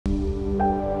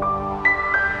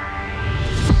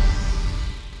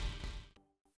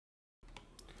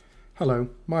Hello,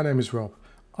 my name is Rob.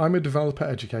 I'm a developer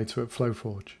educator at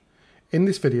FlowForge. In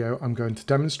this video, I'm going to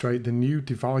demonstrate the new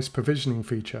device provisioning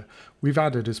feature we've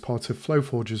added as part of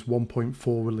FlowForge's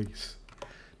 1.4 release.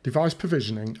 Device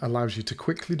provisioning allows you to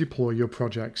quickly deploy your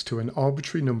projects to an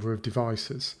arbitrary number of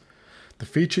devices. The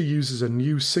feature uses a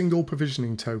new single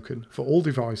provisioning token for all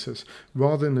devices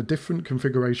rather than a different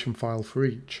configuration file for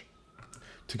each.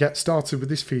 To get started with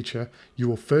this feature, you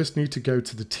will first need to go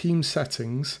to the team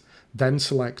settings, then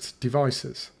select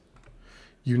Devices.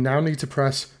 You now need to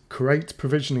press Create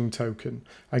Provisioning Token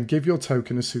and give your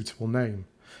token a suitable name.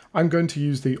 I'm going to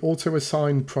use the Auto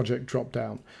Assign Project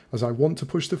dropdown as I want to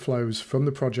push the flows from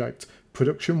the project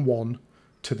Production 1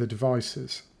 to the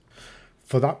devices.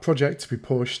 For that project to be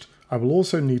pushed, I will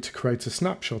also need to create a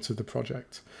snapshot of the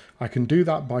project. I can do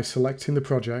that by selecting the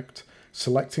project,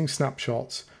 selecting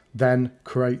Snapshots, then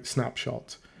Create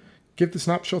Snapshot. Give the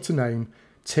snapshot a name,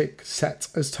 tick Set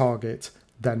as Target,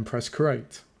 then press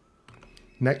Create.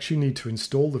 Next, you need to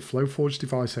install the FlowForge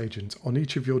device agent on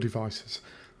each of your devices,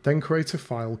 then create a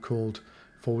file called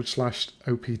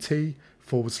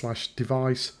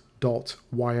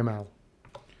 /opt/device.yml.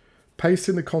 Paste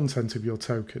in the content of your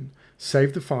token,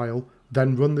 save the file,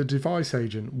 then run the device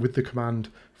agent with the command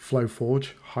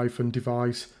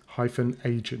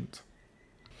flowforge-device-agent.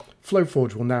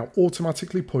 FlowForge will now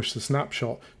automatically push the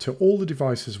snapshot to all the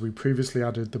devices we previously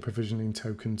added the provisioning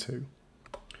token to.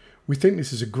 We think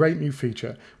this is a great new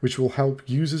feature which will help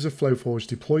users of FlowForge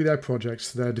deploy their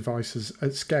projects to their devices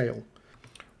at scale.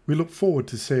 We look forward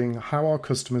to seeing how our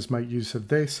customers make use of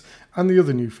this and the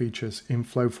other new features in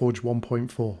FlowForge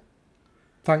 1.4.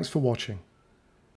 Thanks for watching.